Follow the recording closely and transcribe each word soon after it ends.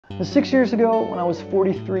6 years ago, when I was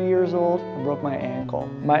 43 years old, I broke my ankle.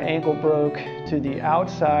 My ankle broke to the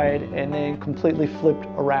outside and then completely flipped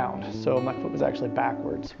around. So my foot was actually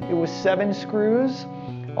backwards. It was 7 screws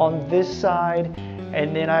on this side,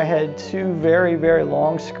 and then I had 2 very, very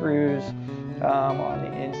long screws on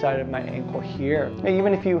the inside of my ankle here. And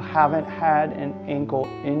even if you haven't had an ankle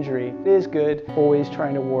injury, it is good always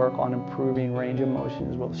trying to work on improving range of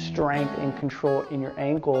motion as well as strength and control in your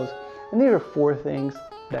ankles. And these are 4 things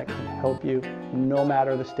that can help you no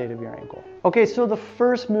matter the state of your ankle. Okay, so the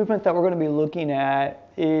first movement that we're going to be looking at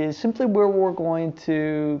is simply where we're going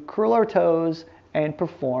to curl our toes and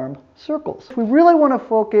perform circles. We really want to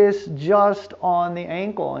focus just on the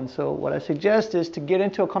ankle, and so what I suggest is to get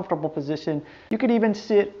into a comfortable position. You could even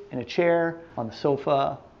sit in a chair, on the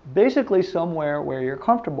sofa, basically somewhere where you're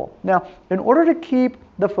comfortable. Now, in order to keep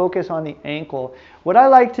the focus on the ankle, what I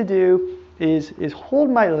like to do is hold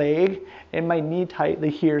my leg and my knee tightly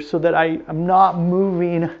here so that I'm not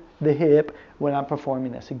moving the hip when I'm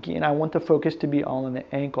performing this. Again, I want the focus to be all on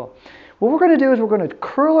the ankle. What we're going to do is we're going to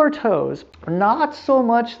curl our toes, not so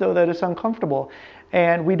much though that it's uncomfortable,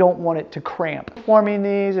 and we don't want it to cramp. Performing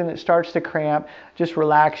these and it starts to cramp, just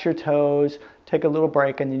relax your toes, take a little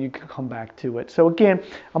break, and then you can come back to it. So again,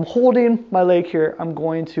 I'm holding my leg here, I'm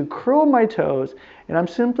going to curl my toes, and I'm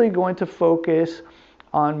simply going to focus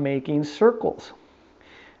on making circles.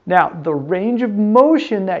 Now, the range of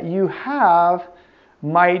motion that you have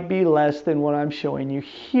might be less than what I'm showing you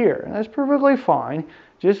here. And that's perfectly fine.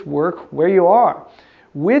 Just work where you are.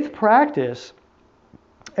 With practice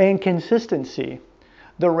and consistency,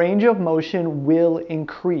 the range of motion will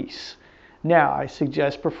increase. Now, I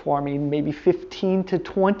suggest performing maybe 15 to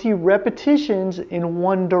 20 repetitions in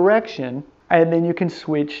one direction, and then you can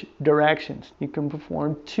switch directions. You can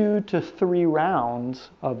perform 2 to 3 rounds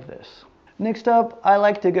of this. Next up, I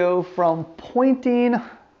like to go from pointing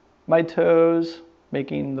my toes,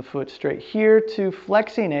 making the foot straight here, to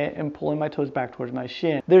flexing it and pulling my toes back towards my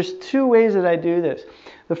shin. There's 2 ways that I do this.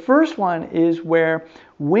 The first one is where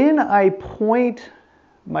when I point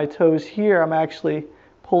my toes here, I'm actually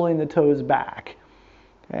pulling the toes back.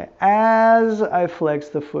 Okay. As I flex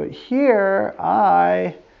the foot here,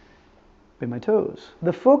 I bend my toes.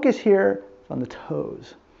 The focus here is on the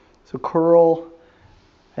toes. So curl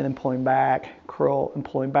and then pulling back, curl and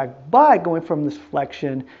pulling back, but going from this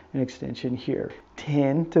flexion and extension here.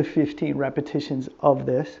 10 to 15 repetitions of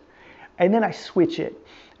this, and then I switch it.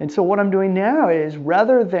 And so what I'm doing now is,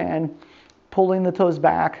 rather than pulling the toes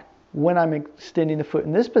back when I'm extending the foot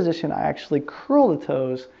in this position, I actually curl the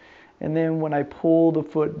toes, and then when I pull the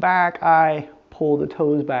foot back, I pull the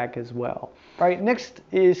toes back as well. All right, next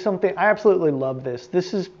is something, I absolutely love this.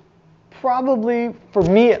 This is probably, for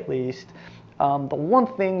me at least, the one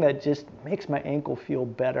thing that just makes my ankle feel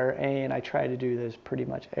better, and I try to do this pretty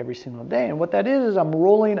much every single day. And what that is I'm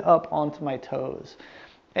rolling up onto my toes.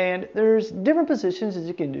 And there's different positions that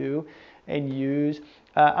you can do and use.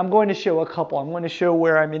 I'm going to show a couple. I'm going to show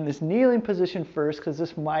where I'm in this kneeling position first, because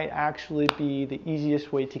this might actually be the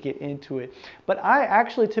easiest way to get into it. But I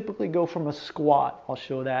actually typically go from a squat. I'll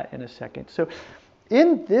show that in a second. So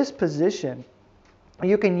in this position,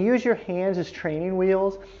 you can use your hands as training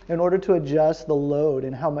wheels in order to adjust the load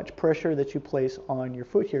and how much pressure that you place on your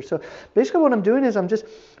foot here. So basically what I'm doing is I'm just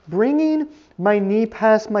bringing my knee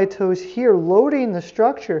past my toes here, loading the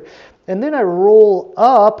structure, and then I roll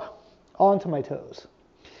up onto my toes.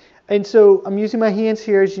 And so I'm using my hands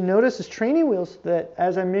here, as you notice, as training wheels, that,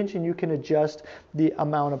 as I mentioned, you can adjust the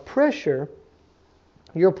amount of pressure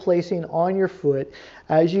you're placing on your foot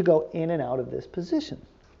as you go in and out of this position.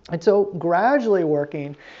 And so gradually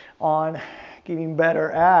working on getting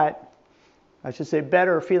better at,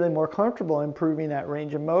 feeling more comfortable, improving that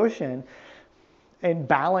range of motion and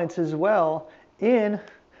balance as well in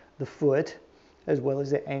the foot as well as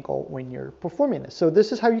the ankle when you're performing this. So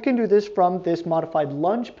this is how you can do this from this modified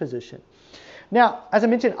lunge position. Now, as I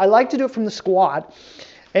mentioned, I like to do it from the squat,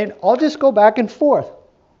 and I'll just go back and forth.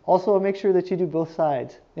 Also, make sure that you do both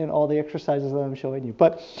sides in all the exercises that I'm showing you.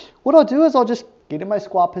 But what I'll do is I'll just get in my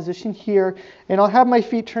squat position here, and I'll have my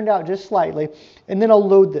feet turned out just slightly, and then I'll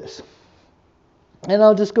load this. And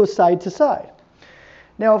I'll just go side to side.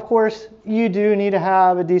 Now, of course, you do need to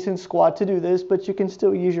have a decent squat to do this, but you can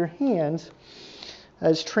still use your hands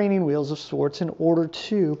as training wheels of sorts in order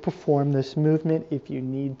to perform this movement if you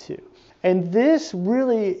need to. And this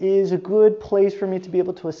really is a good place for me to be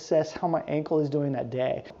able to assess how my ankle is doing that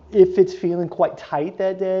day. If it's feeling quite tight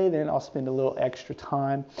that day, then I'll spend a little extra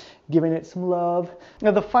time giving it some love.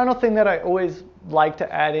 Now, the final thing that I always like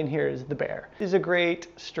to add in here is the bear. It's a great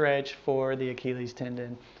stretch for the Achilles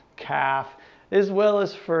tendon, calf, as well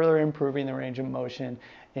as further improving the range of motion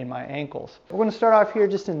in my ankles. We're going to start off here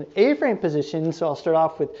just in the A-frame position. So I'll start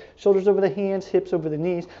off with shoulders over the hands, hips over the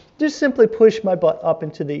knees. Just simply push my butt up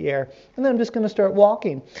into the air. And then I'm just going to start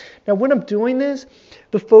walking. Now when I'm doing this,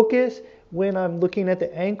 the focus when I'm looking at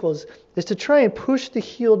the ankles is to try and push the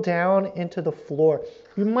heel down into the floor.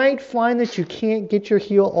 You might find that you can't get your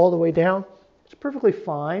heel all the way down. It's perfectly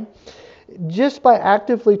fine. Just by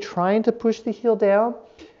actively trying to push the heel down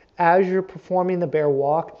as you're performing the bear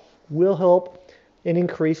walk will help in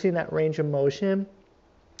increasing that range of motion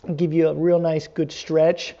and give you a real nice good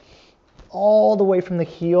stretch all the way from the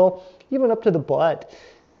heel, even up to the butt.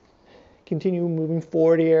 Continue moving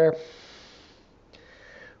forward here.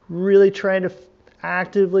 Really trying to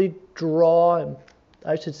actively draw and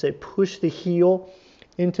I should say push the heel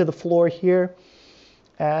into the floor here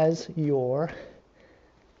as you're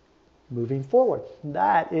moving forward.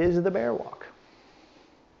 That is the bear walk.